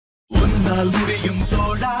உன்னால் முடியும்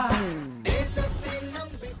தோழா.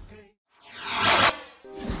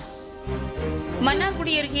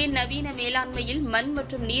 மன்னார்குடி அருகே நவீன மேலாண்மையில் மண்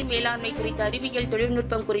மற்றும் நீர் மேலாண்மை குறித்த அறிவியல்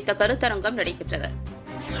தொழில்நுட்பம் குறித்த கருத்தரங்கம் நடைபெற்றது.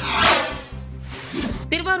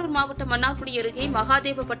 திருவாரூர் மாவட்டம் மன்னார்குடி அருகே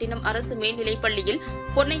மகாதேவப்பட்டினம் அரசு மேல்நிலைப் பள்ளியில்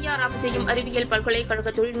பொன்னையா ராமஜெயம் அறிவியல் பல்கலைக்கழக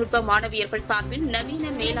தொழில்நுட்ப மாணவியர்கள் சார்பில் நவீன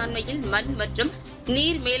மேலாண்மையில் மண் மற்றும்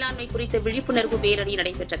நீர் மேலாண்மை குறித்த விழிப்புணர்வு பேரணி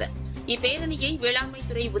நடைபெற்றது. இப்பேரணியை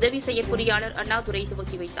வேளாண்மைத்துறை உதவி செயற்பொறியாளர் அண்ணாதுரை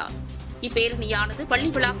துவக்கி வைத்தார். இப்பேரணியானது பள்ளி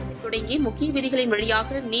வளாகத்தில் தொடங்கி முக்கிய விதிகளின்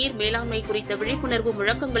வழியாக நீர் மேலாண்மை குறித்த விழிப்புணர்வு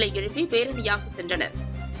முழக்கங்களை எழுப்பி பேரணியாக சென்றனர்.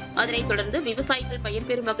 அதனைத் தொடர்ந்து விவசாயிகள்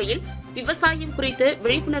பயன்பெறும் வகையில் விவசாயம் குறித்த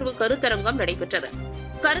விழிப்புணர்வு கருத்தரங்கம் நடைபெற்றது.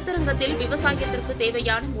 கருத்தரங்கத்தில் விவசாயத்திற்கு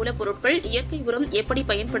தேவையான மூலப்பொருட்கள், இயற்கை உரம் எப்படி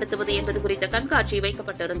பயன்படுத்துவது என்பது குறித்த கண்காட்சி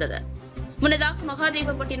வைக்கப்பட்டிருந்தது. முன்னதாக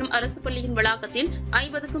மகாதேவப்பட்டினம் அரசு பள்ளியின் வளாகத்தில்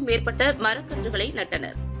 50க்கும் மேற்பட்ட மரக்கன்றுகளை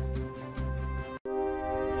நட்டனர்.